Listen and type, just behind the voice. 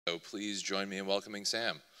So please join me in welcoming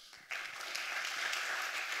Sam.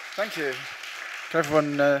 Thank you. Can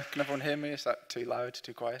everyone hear me? Is that too loud,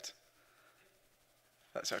 too quiet?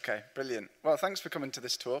 That's okay, brilliant. Well, thanks for coming to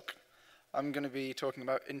this talk. I'm going to be talking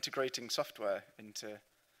about integrating software into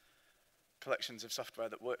collections of software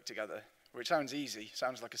that work together, which sounds easy,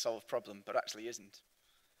 sounds like a solved problem, but actually isn't.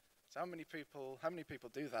 So how many people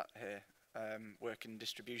do that here? Work in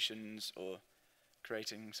distributions or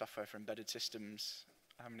creating software for embedded systems?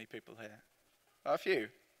 How many people here? Oh, a few.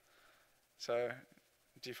 So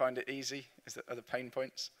do you find it easy? Are there pain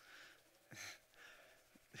points?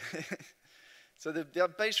 So the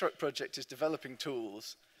Baserock project is developing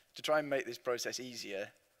tools to try and make this process easier.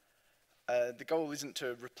 The goal isn't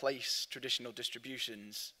to replace traditional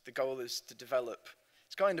distributions. The goal is to develop,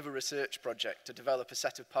 it's kind of a research project to develop a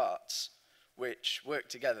set of parts which work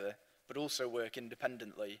together but also work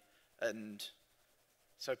independently, and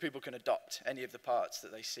so people can adopt any of the parts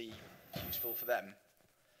that they see useful for them.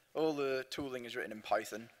 All the tooling is written in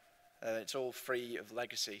Python. It's all free of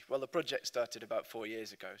legacy. Well, the project started about 4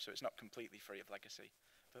 years ago, so it's not completely free of legacy,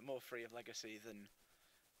 but more free of legacy than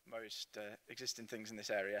most existing things in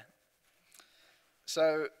this area.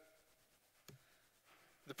 So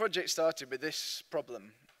the project started with this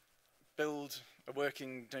problem: build a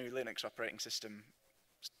working new Linux operating system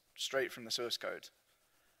straight from the source code.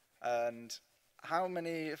 And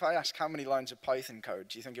if I ask how many lines of Python code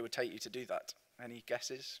do you think it would take you to do that? Any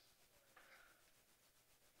guesses?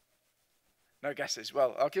 No guesses.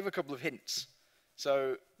 Well, I'll give a couple of hints.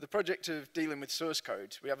 So the project of dealing with source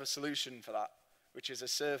code, we have a solution for that, which is a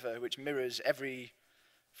server which mirrors every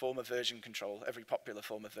form of version control, every popular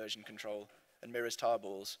form of version control, and mirrors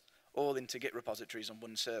tarballs, all into Git repositories on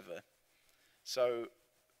one server. So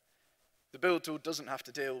the build tool doesn't have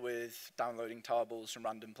to deal with downloading tarballs from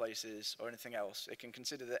random places or anything else. It can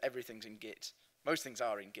consider that everything's in Git. Most things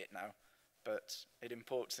are in Git now, but it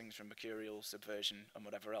imports things from Mercurial, Subversion, and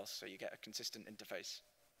whatever else, so you get a consistent interface.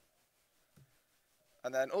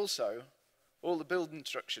 And then also, all the build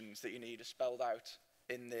instructions that you need are spelled out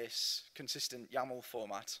in this consistent YAML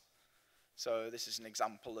format. So this is an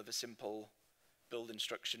example of a simple build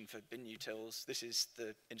instruction for bin utils. This is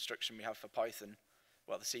the instruction we have for Python,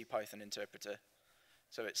 well, the C Python interpreter.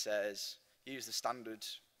 So it says, use the standard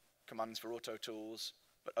commands for auto tools,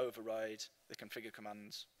 but override the configure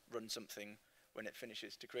commands, run something when it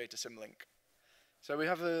finishes to create a symlink. So we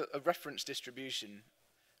have a reference distribution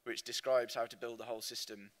which describes how to build a whole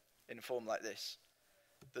system in a form like this.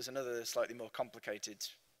 There's another slightly more complicated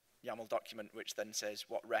YAML document which then says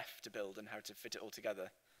what ref to build and how to fit it all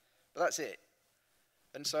together. But that's it.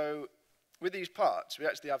 And so with these parts, we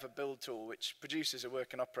actually have a build tool which produces a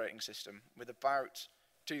working operating system with about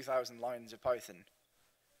 2,000 lines of Python,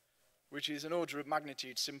 which is an order of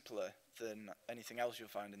magnitude simpler than anything else you'll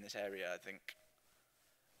find in this area, I think.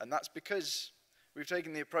 And that's because we've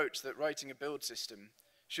taken the approach that writing a build system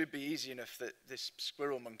should be easy enough that this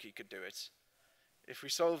squirrel monkey could do it. If we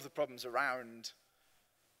solve the problems around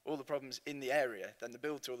all the problems in the area, then the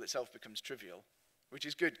build tool itself becomes trivial, which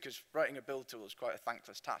is good because writing a build tool is quite a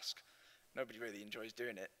thankless task. Nobody really enjoys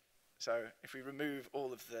doing it. So if we remove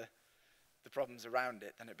all of the problems around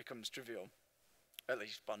it, then it becomes trivial. At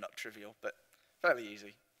least, well, not trivial, but fairly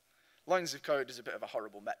easy. Lines of code is a bit of a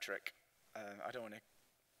horrible metric. I don't want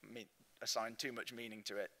to assign too much meaning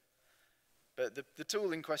to it. But the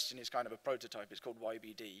tool in question is kind of a prototype. It's called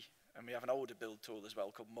YBD, and we have an older build tool as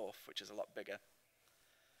well called Morph, which is a lot bigger.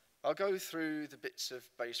 I'll go through the bits of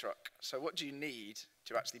Baserock. So what do you need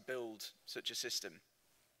to actually build such a system?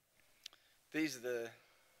 These are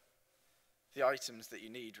the items that you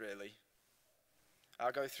need, really.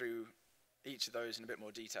 I'll go through each of those in a bit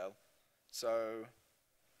more detail. So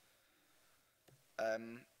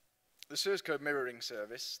the source code mirroring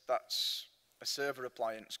service, that's a server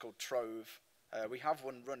appliance called Trove. We have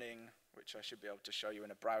one running, which I should be able to show you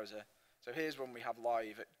in a browser. So here's one we have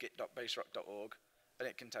live at git.baserock.org, and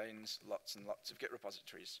it contains lots and lots of Git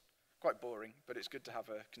repositories. Quite boring, but it's good to have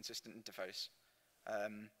a consistent interface.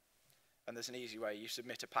 And there's an easy way. You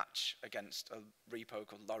submit a patch against a repo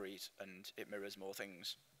called lorries, and it mirrors more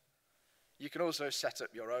things. You can also set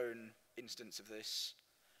up your own instance of this,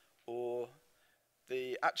 or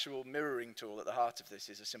the actual mirroring tool at the heart of this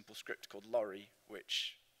is a simple script called lorry,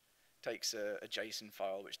 which takes a JSON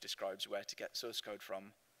file which describes where to get source code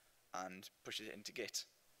from and pushes it into Git.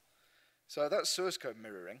 So that's source code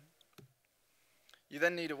mirroring. You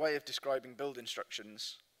then need a way of describing build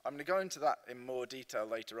instructions. I'm going to go into that in more detail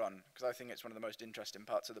later on, because I think it's one of the most interesting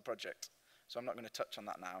parts of the project. So I'm not going to touch on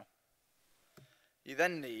that now. You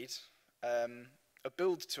then need a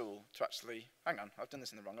build tool to actually, hang on, I've done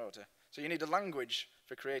this in the wrong order. So you need a language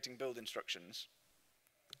for creating build instructions,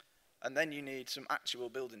 and then you need some actual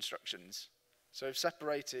build instructions. So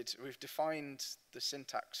we've defined the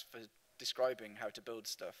syntax for describing how to build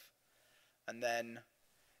stuff, and then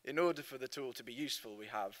in order for the tool to be useful, we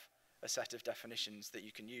have a set of definitions that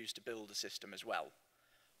you can use to build a system as well,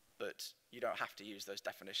 but you don't have to use those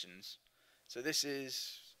definitions. So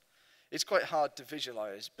it's quite hard to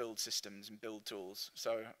visualize build systems and build tools,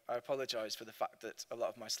 so I apologize for the fact that a lot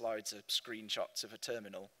of my slides are screenshots of a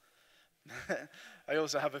terminal. I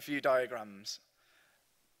also have a few diagrams.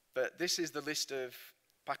 But this is the list of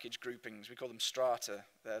package groupings. We call them strata.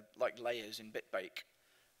 They're like layers in BitBake.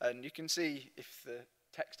 And you can see if the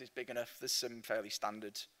text is big enough, there's some fairly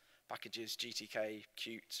standard packages, GTK,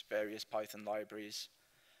 Qt, various Python libraries.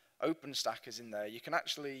 OpenStack is in there. You can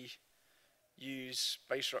actually use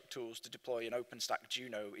Baserock tools to deploy an OpenStack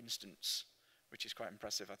Juno instance, which is quite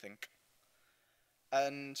impressive, I think.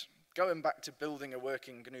 And going back to building a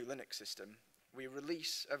working GNU Linux system, we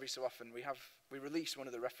release every so often, we release one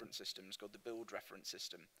of the reference systems called the build reference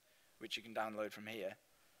system, which you can download from here.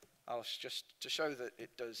 Just to show that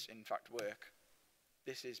it does in fact work,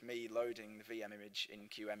 this is me loading the VM image in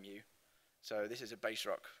QEMU. So this is a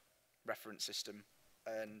Baserock reference system,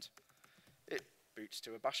 and it boots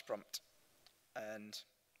to a bash prompt. And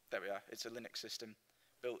there we are, it's a Linux system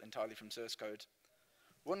built entirely from source code.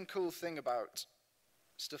 One cool thing about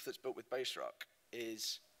stuff that's built with Baserock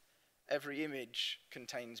is every image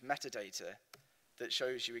contains metadata that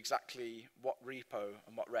shows you exactly what repo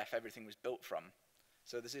and what ref everything was built from.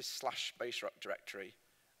 So there's this /Baserock directory.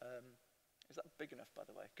 Is that big enough, by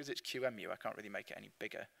the way? Because it's QEMU, I can't really make it any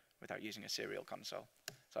bigger without using a serial console.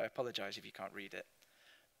 So I apologize if you can't read it.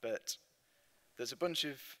 But there's a bunch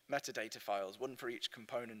of metadata files, one for each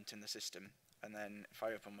component in the system. And then if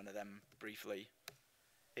I open one of them briefly,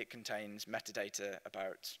 it contains metadata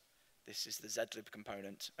about this is the zlib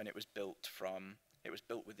component, and it was built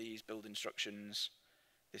with these build instructions.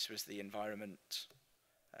 This was the environment.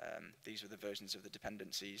 These were the versions of the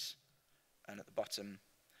dependencies. And at the bottom,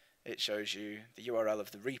 it shows you the URL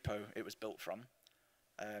of the repo it was built from,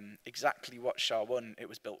 exactly what SHA-1 it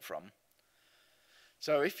was built from.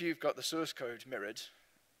 So if you've got the source code mirrored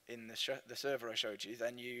in the server I showed you,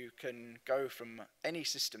 then you can go from any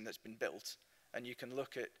system that's been built, and you can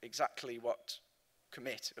look at exactly what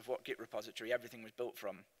commit of what Git repository everything was built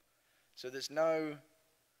from. So there's no,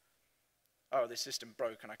 oh, this system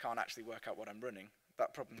broke and I can't actually work out what I'm running.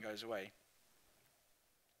 That problem goes away.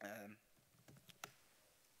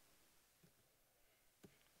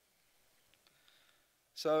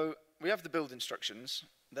 So we have the build instructions.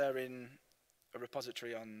 They're in a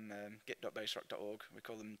repository on git.baserock.org. We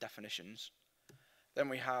call them definitions. Then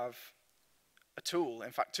we have a tool,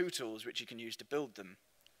 in fact two tools, which you can use to build them.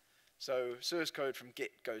 So source code from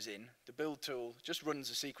Git goes in. The build tool just runs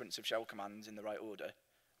a sequence of shell commands in the right order,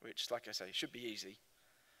 which, like I say, should be easy,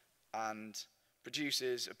 and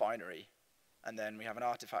produces a binary. And then we have an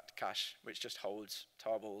artifact cache, which just holds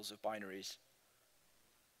tarballs of binaries.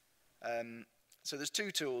 So there's two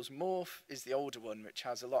tools. Morph is the older one, which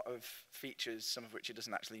has a lot of features, some of which it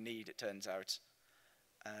doesn't actually need, it turns out.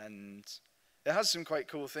 And it has some quite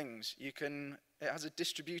cool things. It has a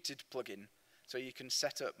distributed plugin, so you can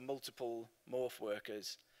set up multiple morph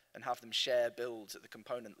workers and have them share builds at the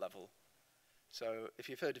component level. So if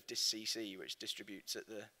you've heard of discc, which distributes at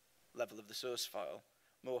the level of the source file,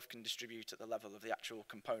 morph can distribute at the level of the actual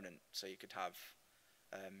component, so you could have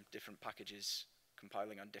different packages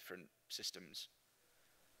compiling on different systems.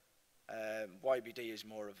 YBD is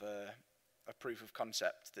more of a proof of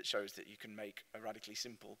concept that shows that you can make a radically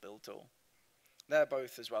simple build tool. They're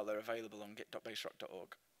both as well, they're available on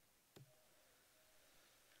git.baserock.org.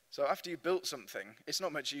 So after you've built something, it's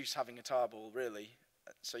not much use having a tarball, really.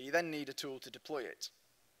 So you then need a tool to deploy it.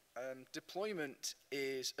 Deployment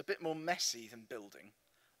is a bit more messy than building.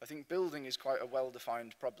 I think building is quite a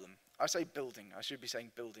well-defined problem. I say building, I should be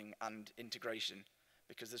saying building and integration,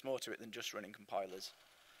 because there's more to it than just running compilers.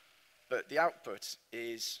 But the output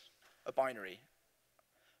is a binary.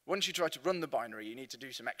 Once you try to run the binary, you need to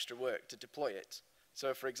do some extra work to deploy it.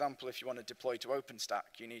 So for example, if you want to deploy to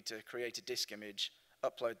OpenStack, you need to create a disk image,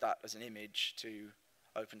 upload that as an image to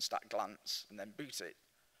OpenStack Glance, and then boot it.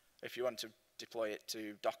 If you want to deploy it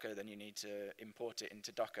to Docker, then you need to import it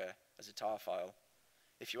into Docker as a tar file.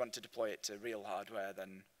 If you want to deploy it to real hardware,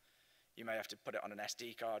 then you may have to put it on an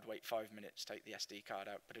SD card, wait 5 minutes, take the SD card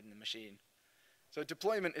out, put it in the machine. So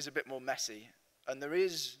deployment is a bit more messy, and there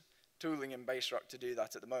is tooling in Baserock to do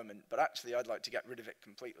that at the moment, but actually I'd like to get rid of it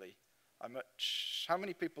completely. How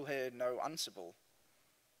many people here know Ansible?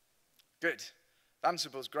 Good.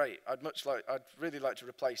 Ansible's great. I'd really like to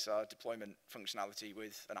replace our deployment functionality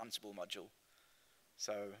with an Ansible module.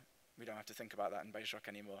 So we don't have to think about that in Baserock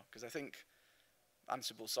anymore, because I think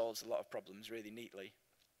Ansible solves a lot of problems really neatly.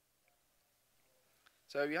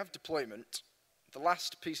 So you have deployment. The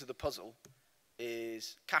last piece of the puzzle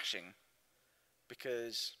is caching,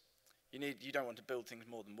 because you don't want to build things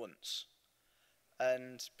more than once.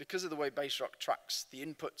 And because of the way Baserock tracks the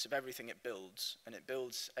inputs of everything it builds, and it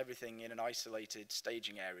builds everything in an isolated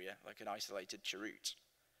staging area, like an isolated cheroot,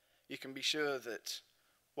 you can be sure that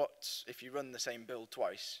if you run the same build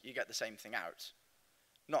twice, you get the same thing out.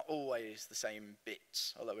 Not always the same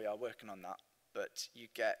bits, although we are working on that, but you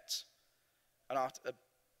get an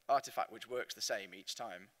artifact which works the same each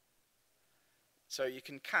time. So you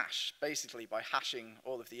can cache basically by hashing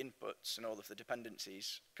all of the inputs and all of the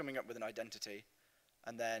dependencies, coming up with an identity,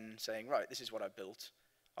 and then saying, right, this is what I built.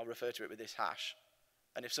 I'll refer to it with this hash.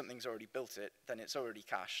 And if something's already built it, then it's already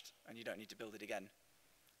cached, and you don't need to build it again.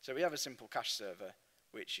 So we have a simple cache server,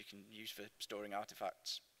 which you can use for storing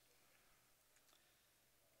artifacts.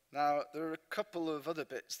 Now, there are a couple of other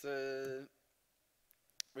bits.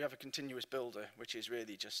 We have a continuous builder, which is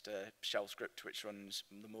really just a shell script which runs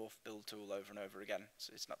the morph build tool over and over again.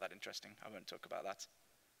 So it's not that interesting. I won't talk about that.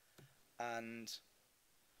 And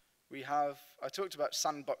I talked about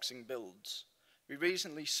sandboxing builds. We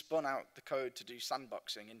recently spun out the code to do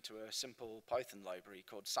sandboxing into a simple Python library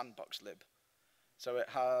called sandboxlib. So it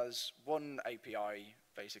has one API,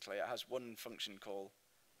 basically. It has one function call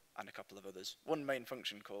and a couple of others. One main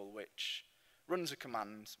function call which runs a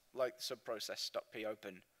command like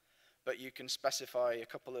subprocess.popen, but you can specify a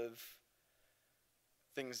couple of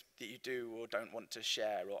things that you do or don't want to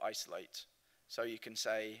share or isolate. So you can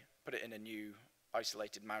say, put it in a new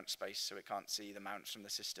isolated mount space so it can't see the mounts from the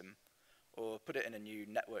system, or put it in a new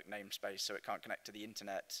network namespace so it can't connect to the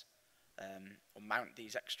internet, or mount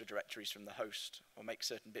these extra directories from the host, or make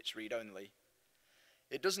certain bits read-only.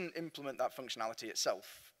 It doesn't implement that functionality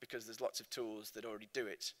itself, because there's lots of tools that already do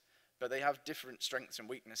it, but they have different strengths and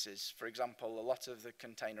weaknesses. For example, a lot of the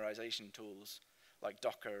containerization tools, like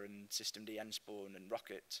Docker and systemd nspawn and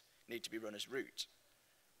Rocket, need to be run as root,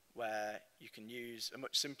 where you can use a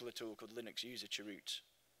much simpler tool called Linux user cheroot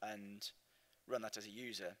and run that as a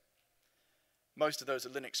user. Most of those are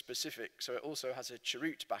Linux specific, so it also has a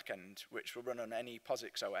cheroot backend, which will run on any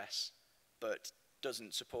POSIX OS, but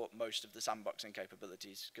doesn't support most of the sandboxing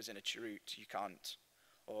capabilities, because in a cheroot you can't,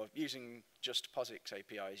 or using just POSIX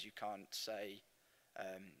APIs, you can't say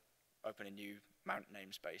open a new mount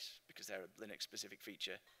namespace, because they're a Linux specific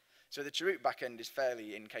feature. So the cheroot backend is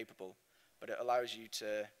fairly incapable, but it allows you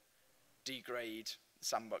to degrade the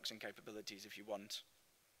sandboxing capabilities if you want.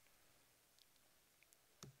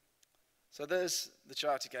 So there's the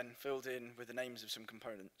chart again, filled in with the names of some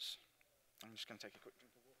components. I'm just going to take a quick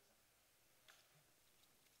drink of water.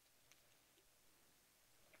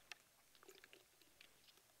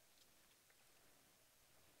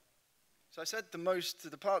 So I said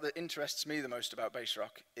the part that interests me the most about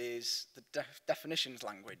Baserock is the definitions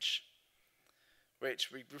language, which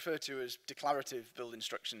we refer to as declarative build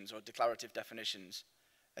instructions or declarative definitions.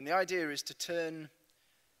 And the idea is to turn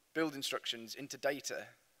build instructions into data.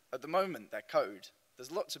 At the moment, they're code.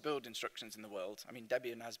 There's lots of build instructions in the world. I mean,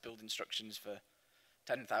 Debian has build instructions for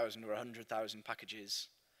 10,000 or 100,000 packages,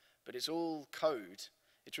 but it's all code.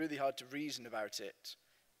 It's really hard to reason about it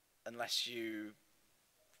unless you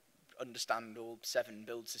understand all 7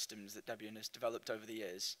 build systems that Debian has developed over the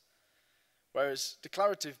years. Whereas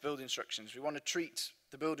declarative build instructions, we want to treat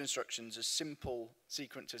the build instructions as simple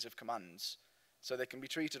sequences of commands, so they can be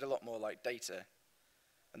treated a lot more like data.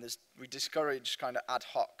 And we discourage kind of ad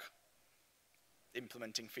hoc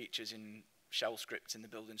implementing features in shell scripts in the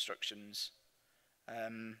build instructions.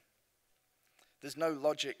 There's no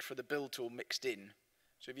logic for the build tool mixed in.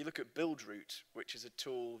 So if you look at buildroot, which is a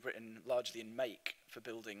tool written largely in Make for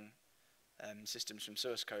building systems from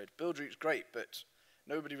source code, buildroot's great, but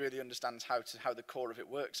nobody really understands how the core of it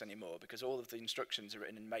works anymore, because all of the instructions are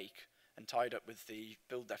written in Make and tied up with the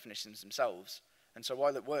build definitions themselves. And so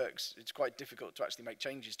while it works, it's quite difficult to actually make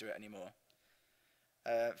changes to it anymore.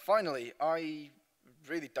 Finally, I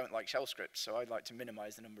really don't like shell scripts, so I'd like to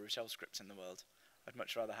minimize the number of shell scripts in the world. I'd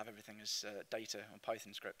much rather have everything as data on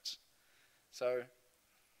Python scripts. So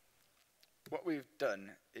what we've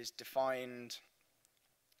done is defined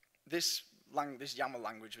this YAML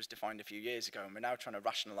language was defined a few years ago, and we're now trying to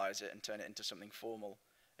rationalize it and turn it into something formal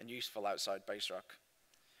and useful outside Baserock.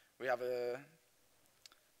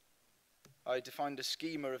 I defined a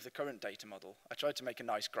schema of the current data model. I tried to make a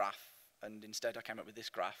nice graph, and instead I came up with this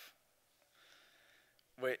graph,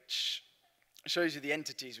 which shows you the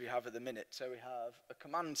entities we have at the minute. So we have a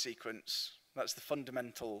command sequence. That's the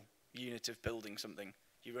fundamental unit of building something.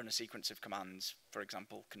 You run a sequence of commands, for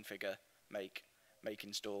example, configure, make,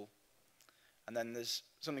 install. And then there's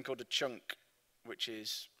something called a chunk, which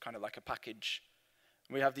is kind of like a package.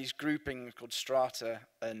 We have these groupings called strata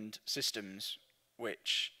and systems,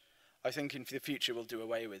 which I think in the future we'll do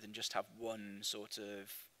away with and just have one sort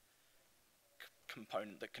of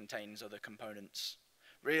component that contains other components.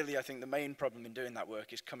 Really, I think the main problem in doing that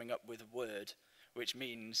work is coming up with a word which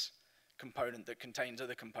means component that contains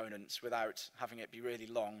other components without having it be really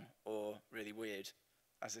long or really weird.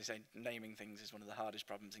 As they say, naming things is one of the hardest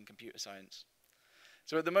problems in computer science.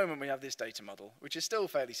 So at the moment we have this data model, which is still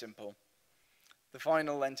fairly simple. The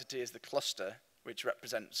final entity is the cluster, which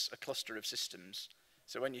represents a cluster of systems.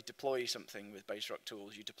 So when you deploy something with Baserock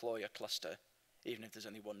tools, you deploy a cluster, even if there's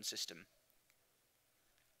only one system.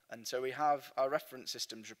 And so we have our reference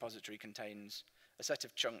systems repository contains a set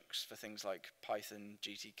of chunks for things like Python,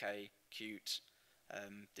 GTK, Qt,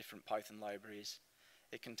 different Python libraries.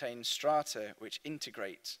 It contains strata, which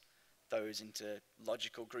integrate those into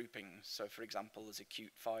logical groupings. So for example, there's a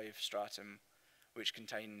Qt5 stratum, which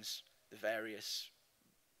contains the various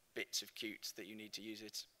bits of Qt that you need to use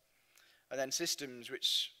it. And then systems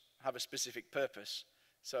which have a specific purpose.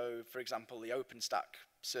 So for example, the OpenStack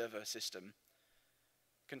server system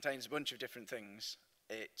contains a bunch of different things.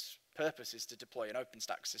 Its purpose is to deploy an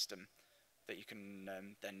OpenStack system that you can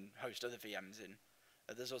then host other VMs in.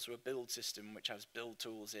 There's also a build system which has build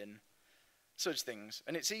tools in, such things.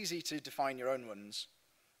 And it's easy to define your own ones.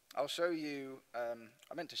 I'll show you,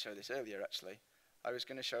 I meant to show this earlier actually. I was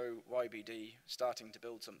going to show YBD starting to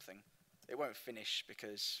build something. It won't finish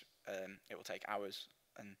because it will take hours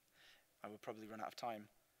and I will probably run out of time.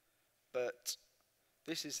 But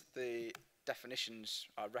this is the definitions,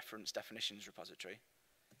 our reference definitions repository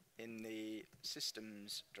in the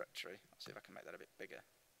systems directory. I'll see if I can make that a bit bigger.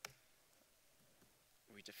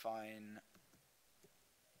 We define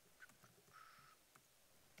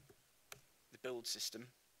the build system,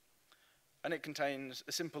 and it contains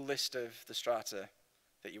a simple list of the strata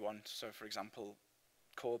that you want. So for example,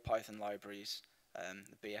 core Python libraries,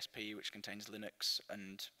 the BSP, which contains Linux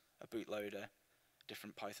and a bootloader,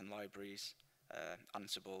 different Python libraries,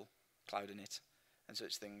 Ansible, Cloud Init, and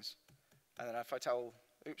such things. And then if I tell,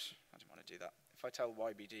 oops, I didn't want to do that. If I tell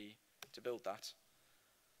YBD to build that,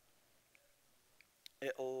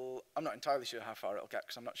 I'm not entirely sure how far it'll get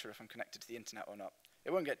because I'm not sure if I'm connected to the internet or not.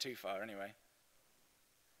 It won't get too far anyway.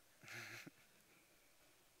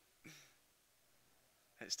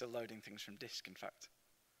 It's still loading things from disk, in fact.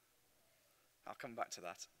 I'll come back to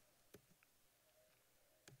that.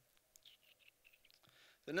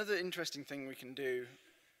 Another interesting thing we can do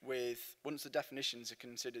with, once the definitions are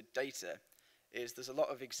considered data, is there's a lot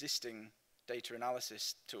of existing data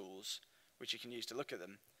analysis tools which you can use to look at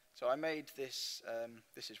them. So I made this,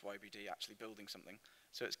 this is YBD actually building something.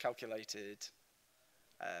 So it's calculated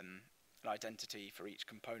an identity for each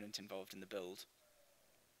component involved in the build.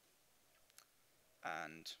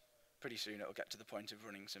 And pretty soon it'll get to the point of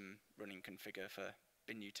running configure for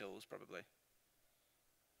binutils probably.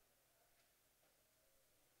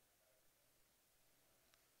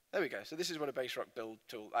 There we go. So this is what a Baserock build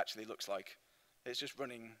tool actually looks like. It's just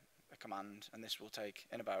running a command, and this will take,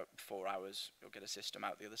 in about 4 hours, you'll get a system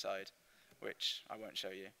out the other side, which I won't show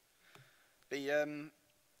you.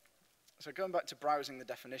 So going back to browsing the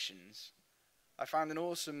definitions, I found an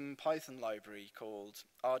awesome Python library called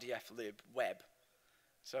rdflib-web.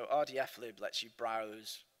 So rdflib lets you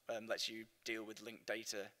browse, lets you deal with linked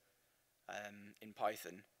data in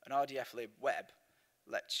Python. And rdflib-web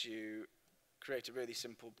lets you create a really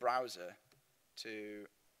simple browser to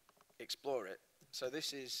explore it. So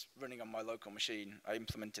this is running on my local machine. I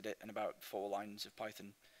implemented it in about 4 lines of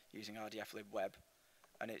Python using rdflib-web.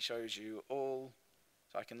 And it shows you all,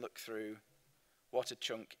 so I can look through what a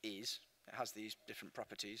chunk is. It has these different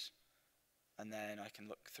properties. And then I can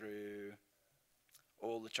look through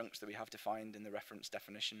all the chunks that we have defined in the reference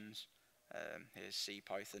definitions. Here's C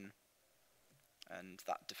Python. And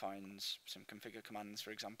that defines some configure commands,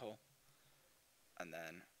 for example. And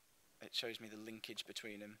then it shows me the linkage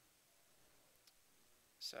between them.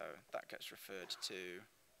 So that gets referred to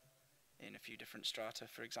in a few different strata,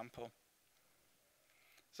 for example.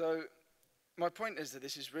 So my point is that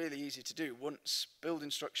this is really easy to do. Once build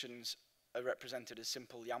instructions are represented as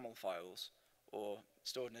simple YAML files or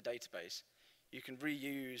stored in a database, you can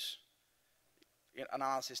reuse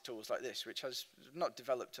analysis tools like this, which has not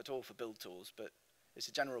developed at all for build tools, but it's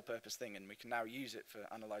a general purpose thing, and we can now use it for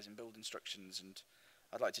analyzing build instructions. And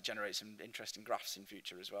I'd like to generate some interesting graphs in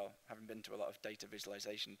future as well, having been to a lot of data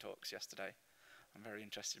visualization talks yesterday. I'm very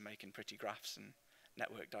interested in making pretty graphs and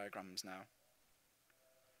network diagrams now.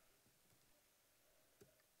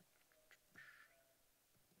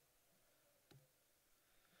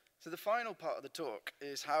 So the final part of the talk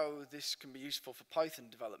is how this can be useful for Python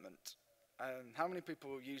development. How many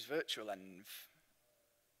people use virtualenv?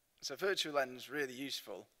 So virtualenv is really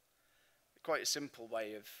useful. Quite a simple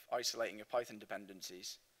way of isolating your Python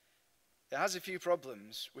dependencies. It has a few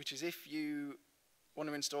problems, which is if you want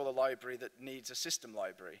to install a library that needs a system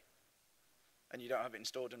library and you don't have it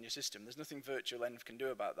installed on your system, there's nothing virtualenv can do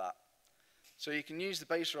about that. So you can use the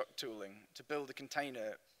Baserock tooling to build a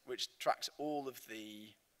container which tracks all of the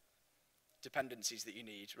dependencies that you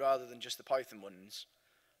need rather than just the Python ones.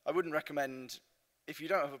 I wouldn't recommend, if you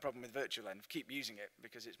don't have a problem with virtualenv, keep using it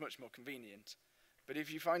because it's much more convenient. But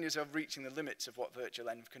if you find yourself reaching the limits of what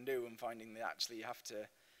virtualenv can do and finding that actually you have to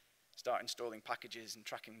start installing packages and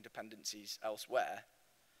tracking dependencies elsewhere,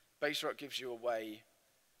 Baserock gives you a way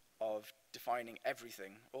of defining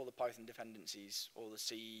everything, all the Python dependencies, all the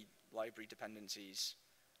C library dependencies,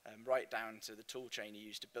 right down to the tool chain you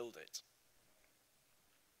use to build it.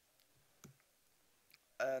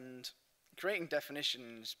 And creating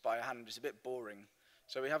definitions by hand is a bit boring.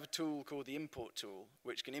 So we have a tool called the import tool,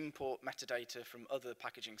 which can import metadata from other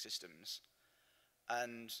packaging systems.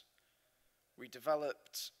 And we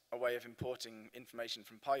developed a way of importing information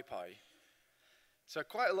from PyPy. So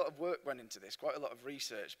quite a lot of work went into this, quite a lot of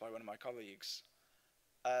research by one of my colleagues.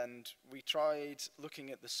 And we tried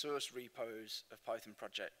looking at the source repos of Python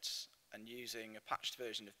projects and using a patched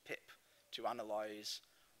version of pip to analyze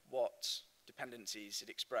what dependencies it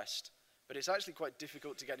expressed. But it's actually quite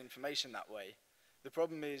difficult to get information that way. The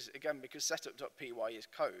problem is, again, because setup.py is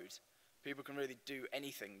code, people can really do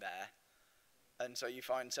anything there. And so you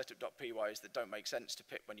find setup.pys that don't make sense to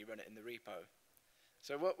pip when you run it in the repo.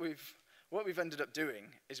 So what we've ended up doing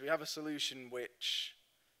is we have a solution which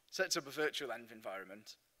sets up a virtualenv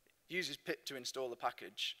environment, uses pip to install a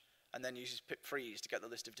package, and then uses pip freeze to get the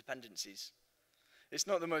list of dependencies. It's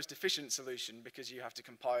not the most efficient solution because you have to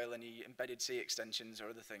compile any embedded C extensions or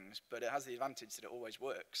other things, but it has the advantage that it always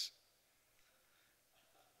works.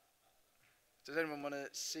 Does anyone want to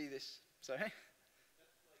see this? Sorry?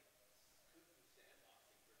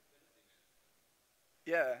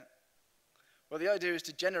 Yeah. Well, the idea is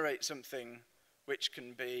to generate something which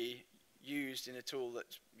can be used in a tool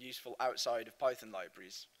that's useful outside of Python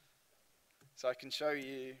libraries. So I can show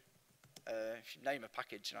you, if you name a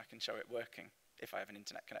package, and I can show it working if I have an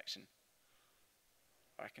internet connection.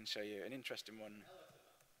 Or I can show you an interesting one,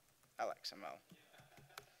 LXML.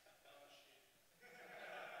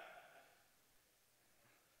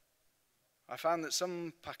 I found that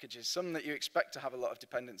some packages, some that you expect to have a lot of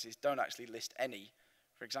dependencies, don't actually list any.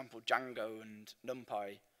 For example, Django and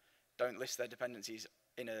NumPy don't list their dependencies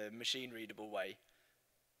in a machine-readable way.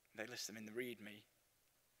 They list them in the README.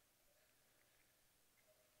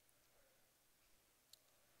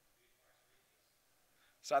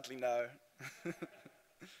 Sadly, no.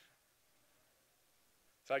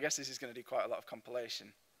 So I guess this is going to do quite a lot of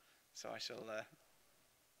compilation. So I shall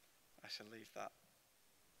leave that.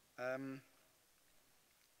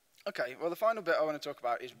 Okay, well, the final bit I want to talk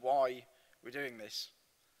about is why we're doing this.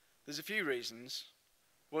 There's a few reasons.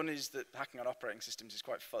 One is that hacking on operating systems is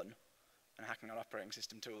quite fun, and hacking on operating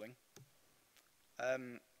system tooling.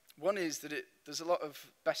 One is that there's a lot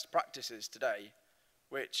of best practices today,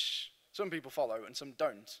 which some people follow and some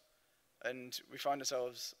don't. And we find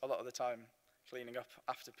ourselves a lot of the time cleaning up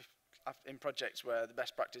in projects where the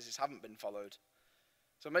best practices haven't been followed.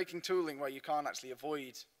 So making tooling where you can't actually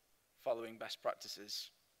avoid following best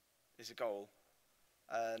practices is a goal.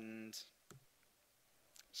 And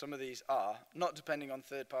some of these are, not depending on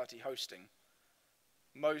third-party hosting.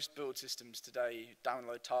 Most build systems today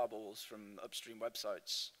download tarballs from upstream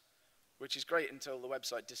websites, which is great until the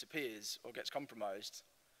website disappears or gets compromised.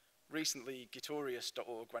 Recently,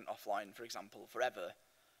 Gitorious.org went offline, for example, forever,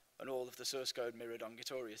 and all of the source code mirrored on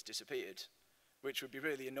Gitorious disappeared, which would be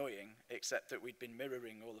really annoying, except that we'd been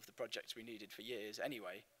mirroring all of the projects we needed for years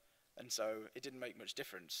anyway, and so it didn't make much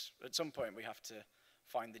difference. At some point, we have to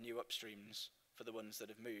find the new upstreams for the ones that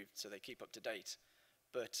have moved so they keep up to date.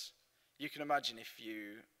 But you can imagine if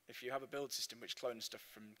you have a build system which clones stuff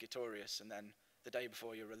from Gitorious and then the day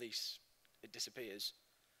before your release it disappears,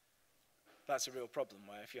 that's a real problem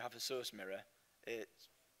where if you have a source mirror,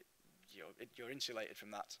 you're insulated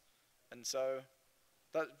from that. And so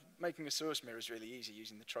making a source mirror is really easy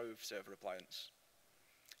using the Trove server appliance.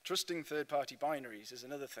 Trusting third-party binaries is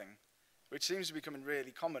another thing, which seems to be becoming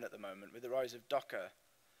really common at the moment with the rise of Docker.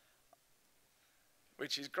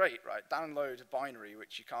 which is great, right? Download a binary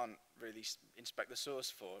which you can't really inspect the source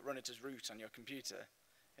for, run it as root on your computer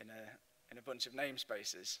in a bunch of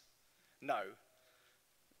namespaces. No.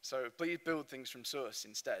 So please build things from source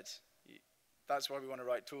instead. That's why we want to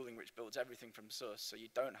write tooling which builds everything from source, so you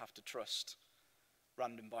don't have to trust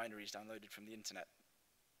random binaries downloaded from the internet.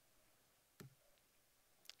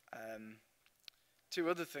 Two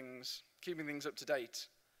other things, keeping things up to date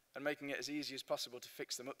and making it as easy as possible to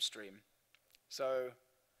fix them upstream. So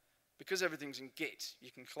because everything's in Git, you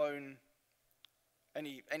can clone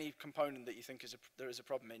any component that you think there is a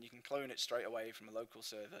problem in, you can clone it straight away from a local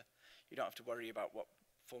server. You don't have to worry about what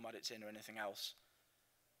format it's in or anything else.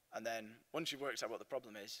 And then once you've worked out what the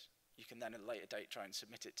problem is, you can then at a later date try and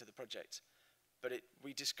submit it to the project. But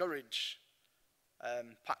we discourage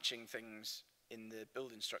patching things in the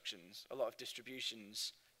build instructions. A lot of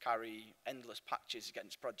distributions carry endless patches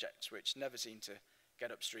against projects which never seem to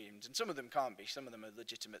get upstreamed. And some of them can't be. Some of them are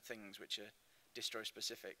legitimate things which are distro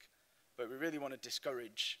specific. But we really want to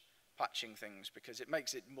discourage patching things because it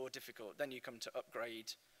makes it more difficult. Then you come to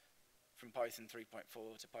upgrade from Python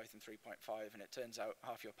 3.4 to Python 3.5 and it turns out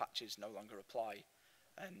half your patches no longer apply,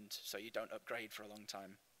 and so you don't upgrade for a long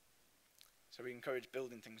time. So we encourage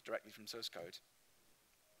building things directly from source code.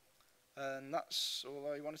 And that's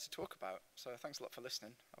all I wanted to talk about. So thanks a lot for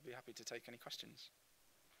listening. I'll be happy to take any questions.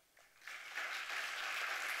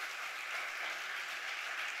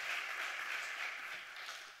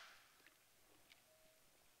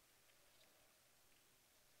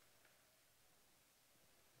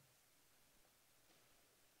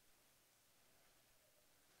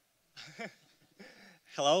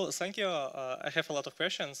 Hello, thank you. I have a lot of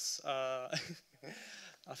questions.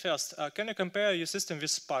 First, can you compare your system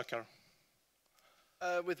with Parker?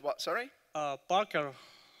 With what, sorry? Parker.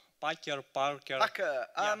 Packer.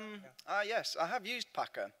 Yes, I have used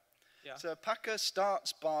Packer. Yeah. So Packer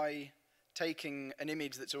starts by taking an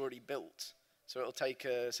image that's already built. So it'll take,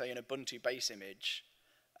 say, an Ubuntu base image,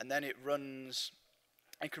 and then it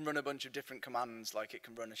can run a bunch of different commands, like it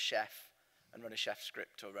can run a chef and run a chef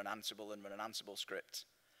script, or run Ansible and run an Ansible script.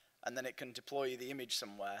 And then it can deploy the image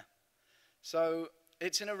somewhere. So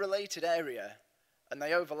it's in a related area, and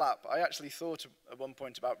they overlap. I actually thought at one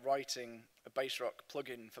point about writing a Baserock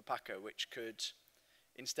plugin for Packer, which could,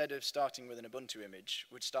 instead of starting with an Ubuntu image,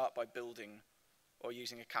 would start by building or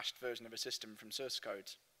using a cached version of a system from source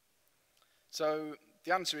code. So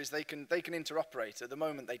the answer is they can interoperate. At the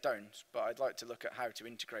moment they don't, but I'd like to look at how to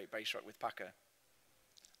integrate Baserock with Packer.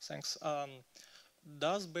 Thanks.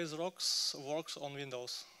 Does Baserock work on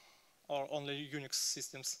Windows or only Unix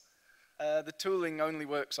systems? The tooling only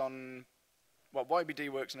works on, well, YBD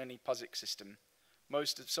works on any POSIX system.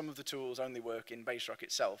 Some of the tools only work in Baserock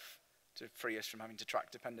itself to free us from having to track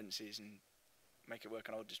dependencies and make it work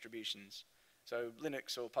on old distributions. So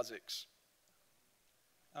Linux or POSIX.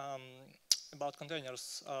 About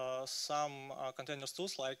containers, some containers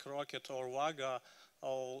tools like Rocket or Waga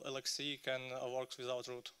or LXC can work without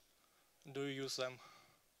root. Do you use them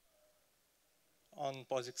on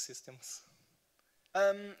POSIX systems?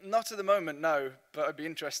 Not at the moment, no, but I'd be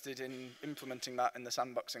interested in implementing that in the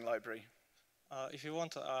sandboxing library. If you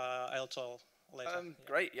want, I'll tell later.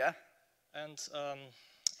 Great, yeah. And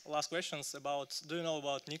last questions about, do you know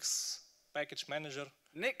about Nix package manager?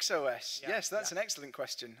 NixOS, yes, that's an excellent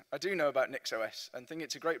question. I do know about NixOS and think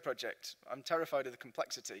it's a great project. I'm terrified of the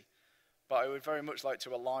complexity, but I would very much like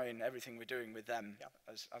to align everything we're doing with them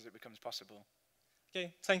as it becomes possible.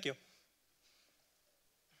 Okay, thank you.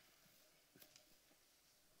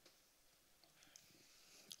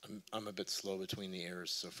 I'm a bit slow between the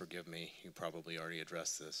ears, so forgive me. You probably already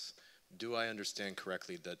addressed this. Do I understand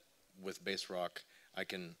correctly that with Baserock, I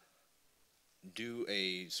can do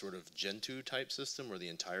a sort of Gentoo type system where the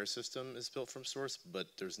entire system is built from source, but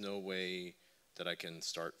there's no way that I can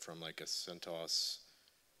start from like a CentOS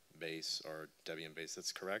base or Debian base?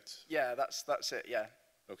 That's correct? Yeah, that's it, yeah.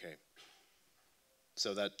 Okay.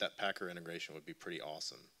 So that Packer integration would be pretty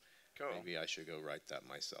awesome. Cool. Maybe I should go write that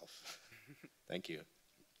myself. Thank you.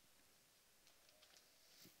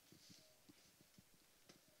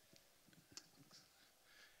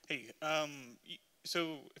 Hey,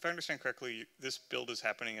 so if I understand correctly, this build is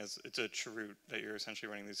happening as it's a chroot that you're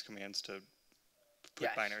essentially running these commands to put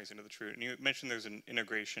binaries into the chroot. And you mentioned there's an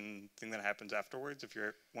integration thing that happens afterwards if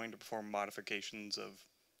you're wanting to perform modifications of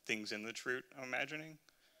things in the chroot, I'm imagining.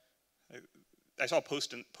 I saw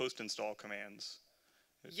post install commands.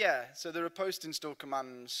 Yeah, so there are post install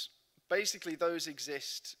commands. Basically, those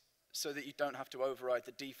exist so that you don't have to override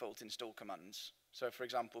the default install commands. So for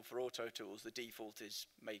example, for auto tools, the default is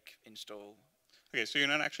make install Okay, so you're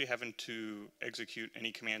not actually having to execute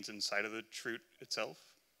any commands inside of the chroot itself?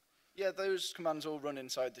 Yeah, those commands all run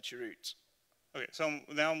inside the chroot. Okay, so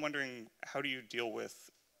now I'm wondering, how do you deal with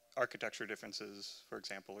architecture differences, for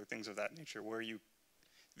example, or things of that nature, where your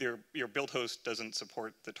build host doesn't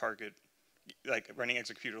support the target, like running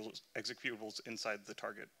executables inside the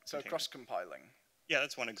target So container? cross-compiling. Yeah,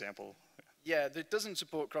 that's one example. Yeah, it doesn't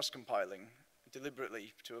support cross-compiling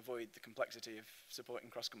deliberately to avoid the complexity of supporting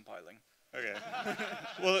cross-compiling. Okay.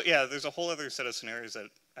 Well, yeah, there's a whole other set of scenarios that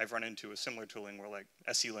I've run into with similar tooling where, like,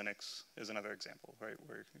 SE Linux is another example, right,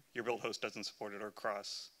 where your build host doesn't support it or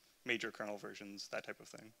cross major kernel versions, that type of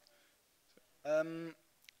thing.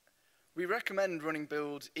 We recommend running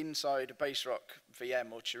builds inside a Baserock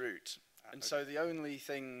VM or chroot. And so the only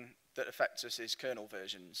thing that affects us is kernel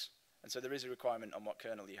versions. And so there is a requirement on what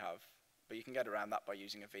kernel you have. But you can get around that by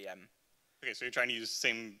using a VM. Okay, so you're trying to use the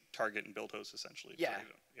same target and build host, essentially. Yeah.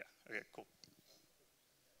 Yeah, okay, cool.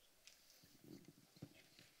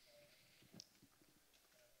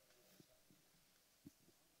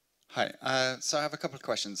 Hi, so I have a couple of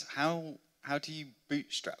questions. How do you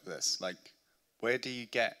bootstrap this? Like, where do you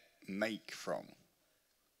get make from?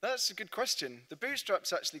 That's a good question. The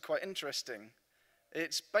bootstrap's actually quite interesting.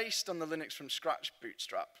 It's based on the Linux from scratch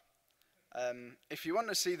bootstrap. If you want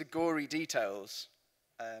to see the gory details,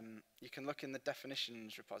 you can look in the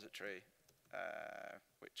definitions repository,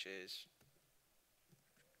 which is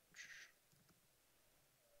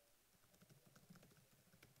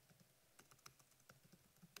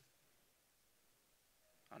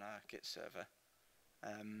on our Git server.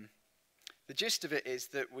 The gist of it is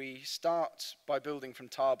that we start by building from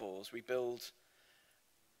tarballs.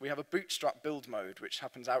 We have a bootstrap build mode, which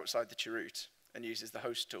happens outside the chroot and uses the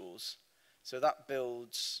host tools. So that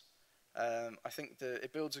builds, I think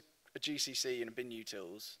it builds a GCC and a bin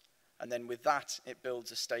utils, and then with that it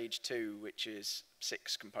builds a stage 2, which is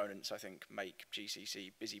 6 components, I think, make,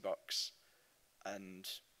 GCC, busybox, and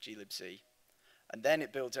glibc. And then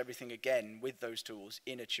it builds everything again with those tools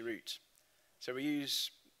in a chroot. So we use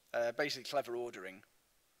basically clever ordering.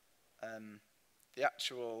 The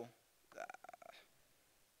actual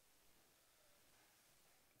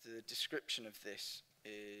the description of this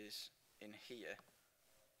is in here.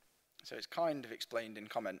 So it's kind of explained in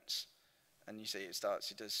comments. And you see it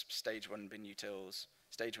does stage 1 bin utils,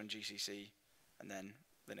 stage 1 GCC, and then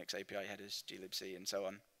Linux API headers, glibc, and so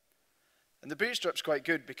on. And the bootstrap's quite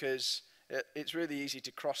good because it's really easy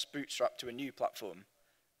to cross bootstrap to a new platform.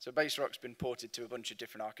 So Baserock's been ported to a bunch of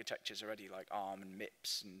different architectures already, like ARM and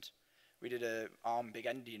MIPS, and we did a ARM Big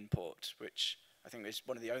Endian port, which I think is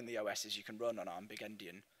one of the only OSs you can run on ARM Big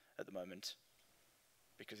Endian at the moment,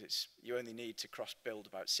 because you only need to cross-build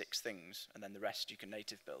about 6 things, and then the rest you can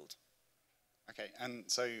native build. Okay, and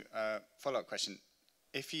so follow-up question: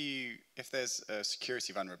 if there's a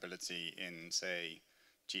security vulnerability in, say,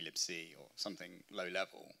 glibc or something low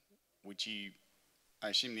level, I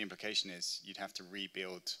assume the implication is you'd have to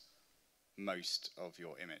rebuild most of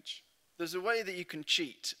your image. There's a way that you can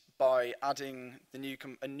cheat by adding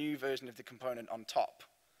a new version of the component on top.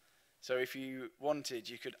 So if you wanted,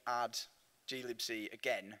 you could add glibc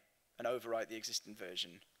again and overwrite the existing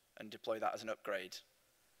version and deploy that as an upgrade.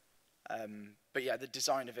 But yeah, the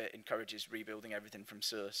design of it encourages rebuilding everything from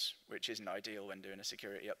source, which isn't ideal when doing a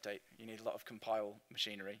security update. You need a lot of compile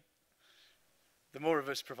machinery. The more of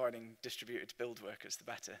us providing distributed build workers, the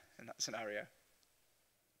better in that scenario.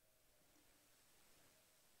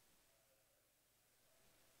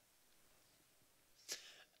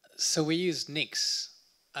 So we use Nix.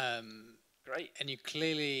 Great. And you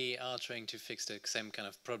clearly are trying to fix the same kind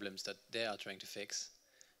of problems that they are trying to fix,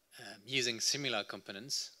 using similar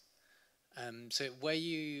components. So were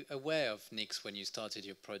you aware of Nix when you started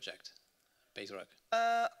your project, Baserock?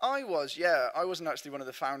 I was, yeah. I wasn't actually one of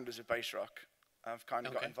the founders of Baserock. I've kind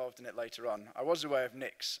of got involved in it later on. I was aware of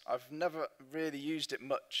Nix. I've never really used it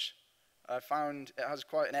much. I found it has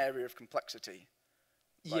quite an area of complexity.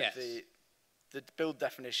 Like Yes. The build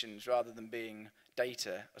definitions, rather than being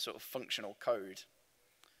data, are sort of functional code.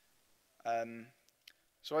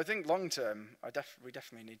 So I think long term, we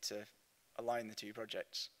definitely need to align the 2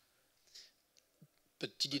 projects. But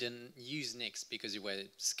you didn't use Nix because you were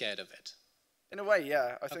scared of it? In a way,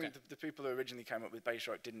 yeah. I think the people who originally came up with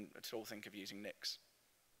Baserock didn't at all think of using Nix.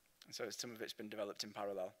 And so some of it's been developed in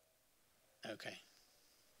parallel. Okay.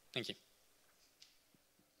 Thank you.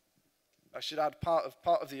 I should add part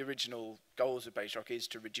of the original goals of Baserock is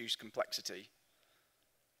to reduce complexity.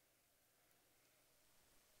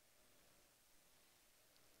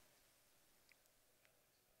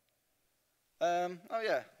 Oh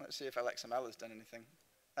yeah, let's see if LXML has done anything.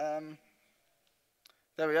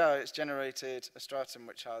 There we are. It's generated a stratum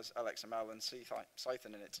which has LXML and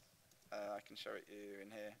Python in it. I can show it you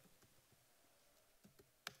in here.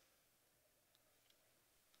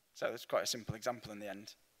 So it's quite a simple example in the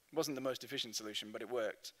end. It wasn't the most efficient solution, but it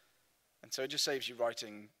worked. And so it just saves you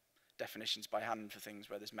writing definitions by hand for things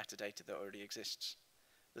where there's metadata that already exists.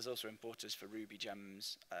 There's also importers for Ruby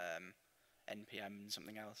gems, NPM, and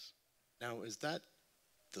something else. Now, is that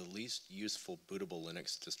the least useful bootable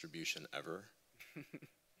Linux distribution ever?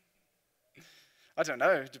 I don't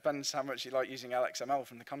know. It depends how much you like using LXML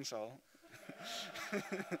from the console.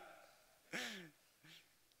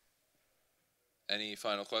 Any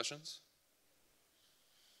final questions?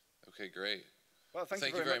 Okay, great. Well,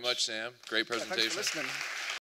 Thank you very much, Sam. Great presentation. Thanks for listening.